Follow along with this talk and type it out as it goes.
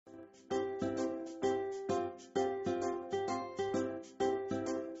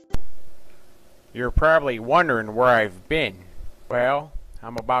You're probably wondering where I've been. Well,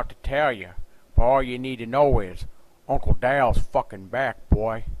 I'm about to tell you. But all you need to know is Uncle Dal's fucking back,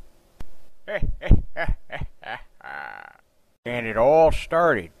 boy. And it all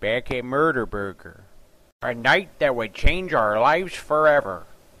started back at Murder Burger. A night that would change our lives forever.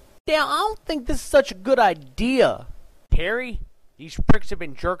 Dale, I don't think this is such a good idea. Terry, these pricks have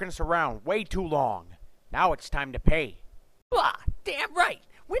been jerking us around way too long. Now it's time to pay. Ah, damn right.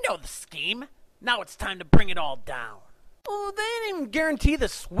 We know the scheme. Now it's time to bring it all down. Oh, they didn't even guarantee the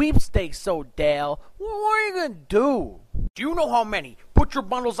sweepstakes, so Dale. What are you gonna do? Do you know how many butcher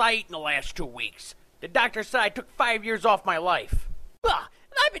bundles I ate in the last 2 weeks? The doctor said I took 5 years off my life. Ah,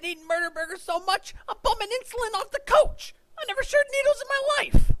 and I've been eating murder burgers so much, I'm bumming insulin off the coach. I never shared needles in my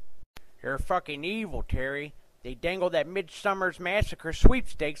life. You're fucking evil, Terry. They dangle that Midsummer's Massacre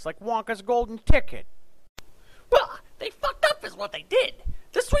sweepstakes like Wonka's golden ticket. Well, they fucked up is what they did.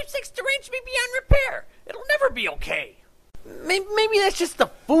 The sweepstakes deranged me beyond repair. It'll never be okay. Maybe that's just the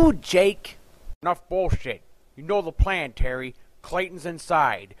food, Jake. Enough bullshit. You know the plan, Terry. Clayton's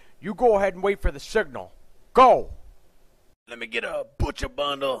inside. You go ahead and wait for the signal. Go! Let me get a butcher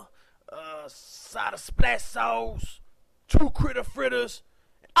bundle, side of splash sauce, 2 critter fritters,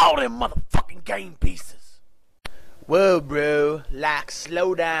 and all them motherfucking game pieces. Whoa, bro.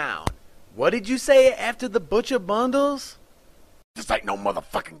 Slow down. What did you say after the butcher bundles? This ain't no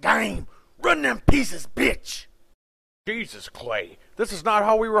motherfucking game. Run them pieces, bitch. Jesus, Clay. This is not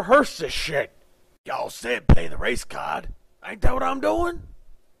how we rehearsed this shit. Y'all said play the race card. Ain't that what I'm doing?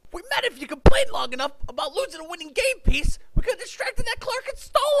 We met if you complained long enough about losing a winning game piece, we could have distracted that clerk and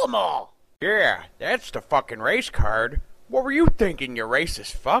stole them all. Yeah, that's the fucking race card. What were you thinking, you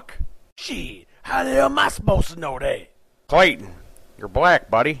racist fuck? Shit, how the hell am I supposed to know that? Clayton, you're black,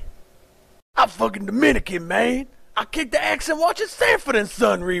 buddy. I'm fucking Dominican, man. I kicked the accent watching Sanford and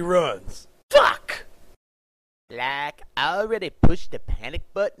Son reruns. Fuck! I already pushed the panic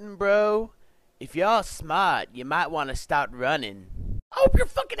button, bro. If y'all smart, you might want to start running. I hope you're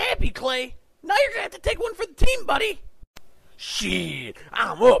fucking happy, Clay. Now you're gonna have to take one for the team, buddy. Shit,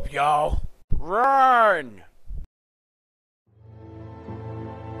 I'm up, y'all. Run!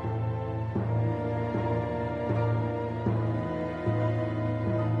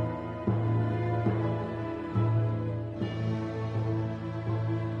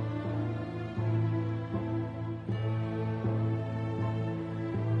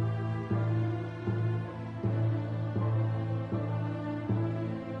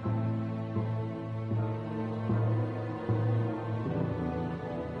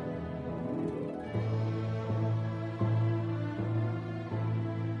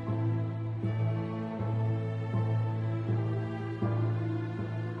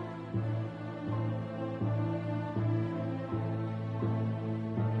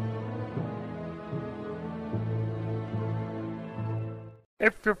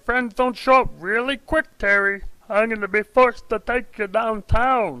 If your friends don't show up really quick, Terry, I'm gonna be forced to take you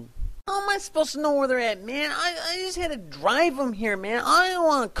downtown. How am I supposed to know where they're at, man? I just had to drive them here, man. I don't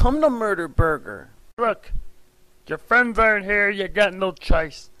want to come to Murder Burger. Look, your friends aren't here, you got no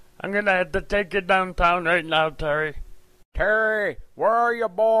choice. I'm gonna have to take you downtown right now, Terry. Terry, where are you,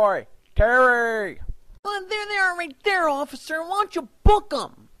 boy? Terry! Oh, there they are right there, officer. Why don't you book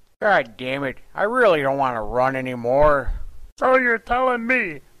them? God damn it, I really don't want to run anymore. So you're telling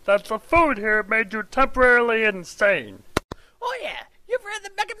me that the food here made you temporarily insane? Oh yeah, you ever had the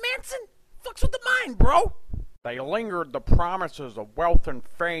Mega Manson? Fucks with the mind, bro. They lingered the promises of wealth and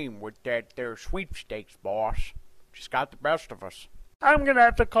fame with that there sweepstakes, boss. Just got the best of us. I'm gonna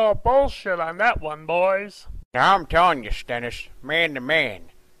have to call bullshit on that one, boys. Now I'm telling you, Stennis, man to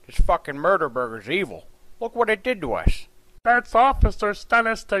man, this fucking Murder Burger's evil. Look what it did to us. That's Officer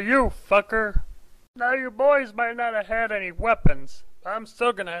Stennis to you, fucker. Now, you boys might not have had any weapons, but I'm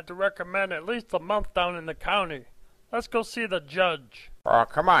still gonna have to recommend at least a month down in the county. Let's go see the judge. Oh,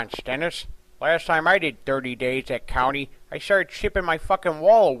 come on, Stennis. Last time I did 30 days at county, I started chipping my fucking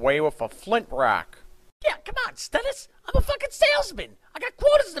wall away with a flint rock. Yeah, come on, Stennis. I'm a fucking salesman. I got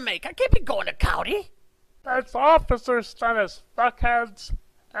quotas to make. I can't be going to county. That's Officer Stennis, fuckheads,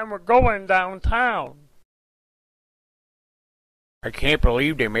 and we're going downtown. I can't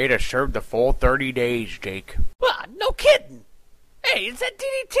believe they made us serve the full 30 days, Jake. Ah, no kidding. Hey, is that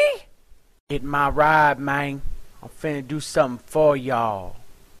DDT? Hit my ride, man. I'm finna do something for y'all.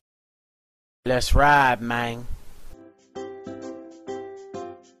 Let's ride, man.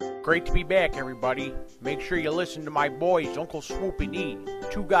 Great to be back, everybody. Make sure you listen to my boys, Uncle Swoop and E,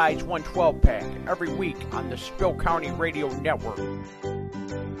 2 Guys, 1 12-pack, every week on the Spill County Radio Network.